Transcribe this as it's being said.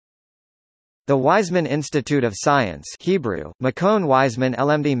The Weizmann Institute of Science Hebrew, Makon Weizmann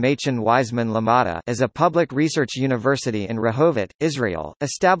LMD Machen Weizmann Lamada is a public research university in Rehovot, Israel,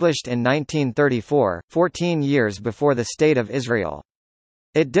 established in 1934, 14 years before the State of Israel.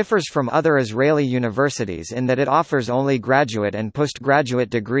 It differs from other Israeli universities in that it offers only graduate and postgraduate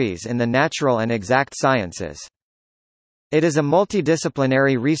degrees in the natural and exact sciences. It is a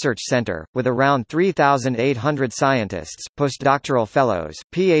multidisciplinary research center, with around 3,800 scientists, postdoctoral fellows,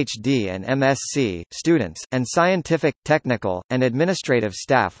 PhD and MSc, students, and scientific, technical, and administrative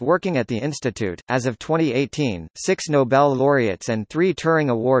staff working at the institute. As of 2018, 6 Nobel laureates and 3 Turing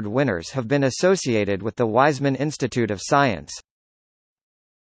Award winners have been associated with the Weizmann Institute of Science.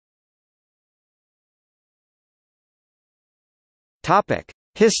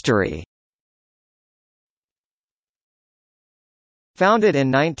 History. Founded in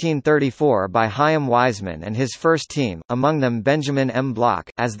 1934 by Chaim Weizmann and his first team, among them Benjamin M. Bloch,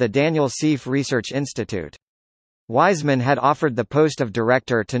 as the Daniel Seif Research Institute. Weizmann had offered the post of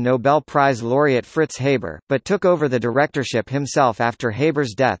director to Nobel Prize laureate Fritz Haber, but took over the directorship himself after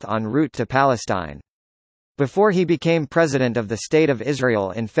Haber's death en route to Palestine. Before he became president of the State of Israel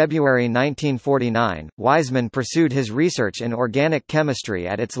in February 1949, Weizmann pursued his research in organic chemistry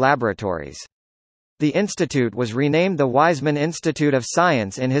at its laboratories. The institute was renamed the Weizmann Institute of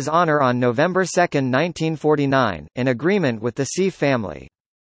Science in his honor on November 2, 1949, in agreement with the Seif family.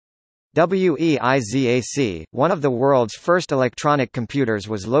 Weizac, one of the world's first electronic computers,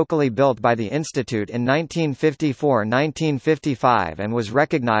 was locally built by the institute in 1954–1955 and was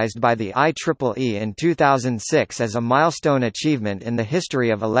recognized by the IEEE in 2006 as a milestone achievement in the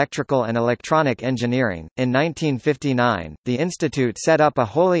history of electrical and electronic engineering. In 1959, the institute set up a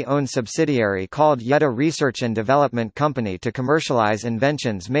wholly owned subsidiary called Yetta Research and Development Company to commercialize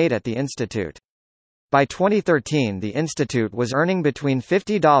inventions made at the institute. By 2013, the institute was earning between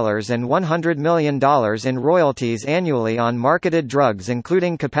 $50 and $100 million in royalties annually on marketed drugs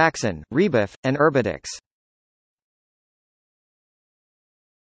including Copaxone, Rebif, and Erbitux.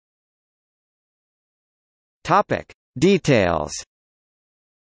 Topic: Details.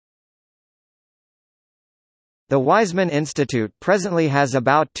 The Weizmann Institute presently has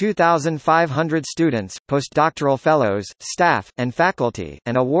about 2,500 students, postdoctoral fellows, staff, and faculty,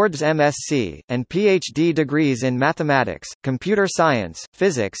 and awards MSc and PhD degrees in mathematics, computer science,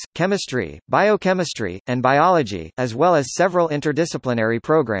 physics, chemistry, biochemistry, and biology, as well as several interdisciplinary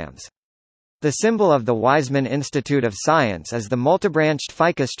programs. The symbol of the Weizmann Institute of Science is the multibranched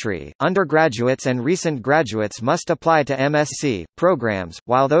ficus tree. Undergraduates and recent graduates must apply to MSc programs,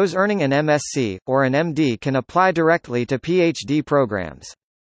 while those earning an MSc or an MD can apply directly to PhD programs.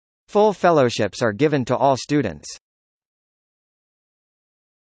 Full fellowships are given to all students.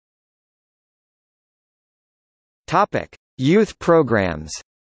 Topic: Youth programs.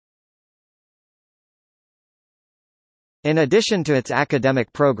 In addition to its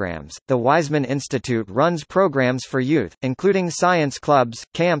academic programs, the Weizmann Institute runs programs for youth, including science clubs,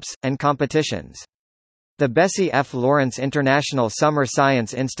 camps, and competitions. The Bessie F. Lawrence International Summer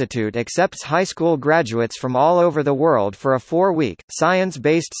Science Institute accepts high school graduates from all over the world for a 4-week,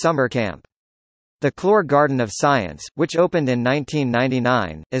 science-based summer camp. The Clore Garden of Science, which opened in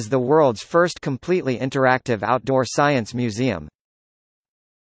 1999, is the world's first completely interactive outdoor science museum.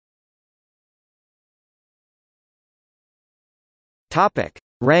 Topic: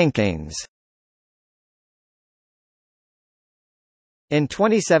 Rankings. In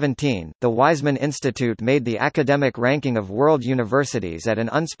 2017, the Weizmann Institute made the academic ranking of world universities at an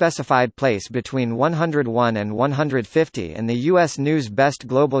unspecified place between 101 and 150 and the U.S. News Best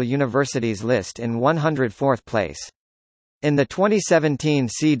Global Universities list in 104th place. In the 2017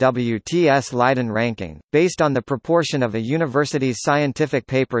 CWTS Leiden ranking, based on the proportion of a university's scientific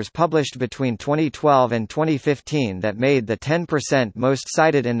papers published between 2012 and 2015 that made the 10% most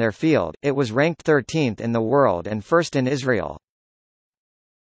cited in their field, it was ranked 13th in the world and first in Israel.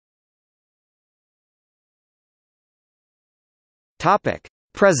 Topic: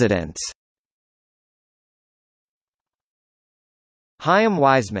 Presidents. Chaim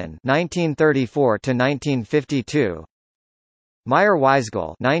Weizmann (1934–1952). Meyer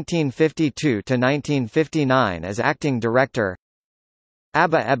Weisgall (1952–1959) as acting director.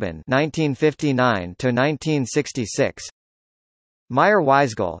 Abba Eban (1959–1966). Meyer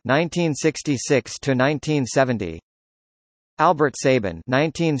Weisgall (1966–1970). Albert Sabin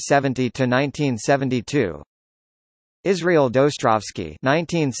 (1970–1972). Israel Dostrovsky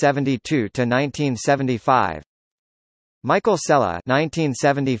 (1972–1975). Michael Sella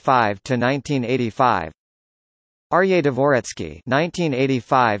 (1975–1985). Aryeh Dvoretsky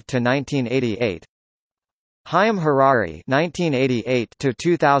 (1985–1988), Chaim Harari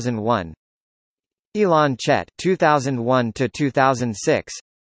 (1988–2001), Elon Chet 2001 to 2006.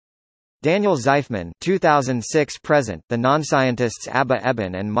 Daniel Zeifman 2006 present. The non-scientists Abba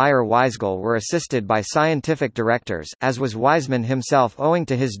Eban and Meyer Weizgel were assisted by scientific directors, as was Weizmann himself owing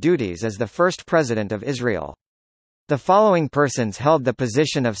to his duties as the first president of Israel. The following persons held the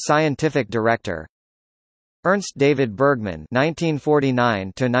position of scientific director: Ernst David Bergman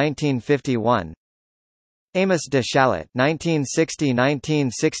 1949 to 1951. Amos de Shalit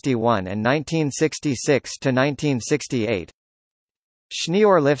 1960–1961 and 1966 to 1968.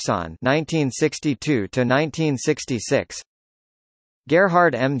 Schneor Lifson 1962 to 1966.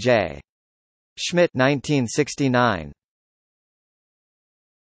 Gerhard M.J. Schmidt 1969.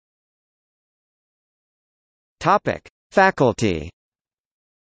 Topic: Faculty.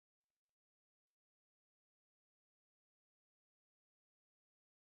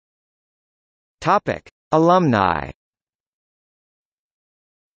 Topic: Alumni.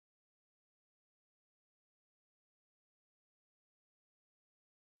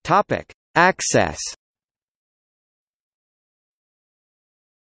 Topic: Access.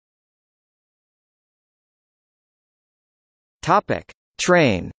 Topic: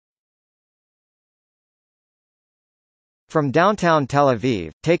 Train. From downtown Tel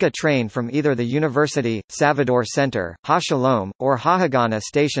Aviv, take a train from either the University, Salvador Center, HaShalom, or HaHagana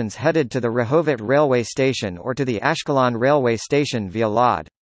stations headed to the Rehovot railway station or to the Ashkelon railway station via Lod.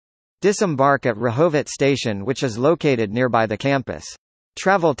 Disembark at Rehovot station, which is located nearby the campus.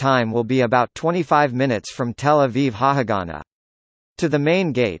 Travel time will be about 25 minutes from Tel Aviv HaHagana. To the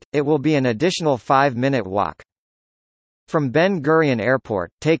main gate, it will be an additional 5-minute walk. From Ben Gurion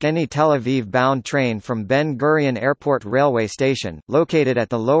Airport, take any Tel Aviv-bound train from Ben Gurion Airport railway station, located at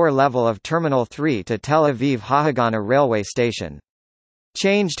the lower level of Terminal 3 to Tel Aviv HaHagana railway station.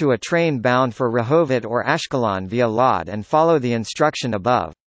 Change to a train bound for Rehovot or Ashkelon via Lod and follow the instruction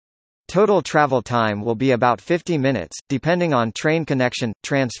above. Total travel time will be about 50 minutes, depending on train connection,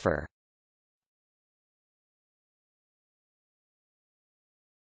 transfer.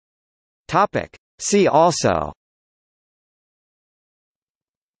 See also: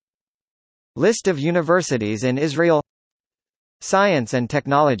 List of universities in Israel, Science and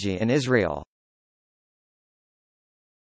technology in Israel.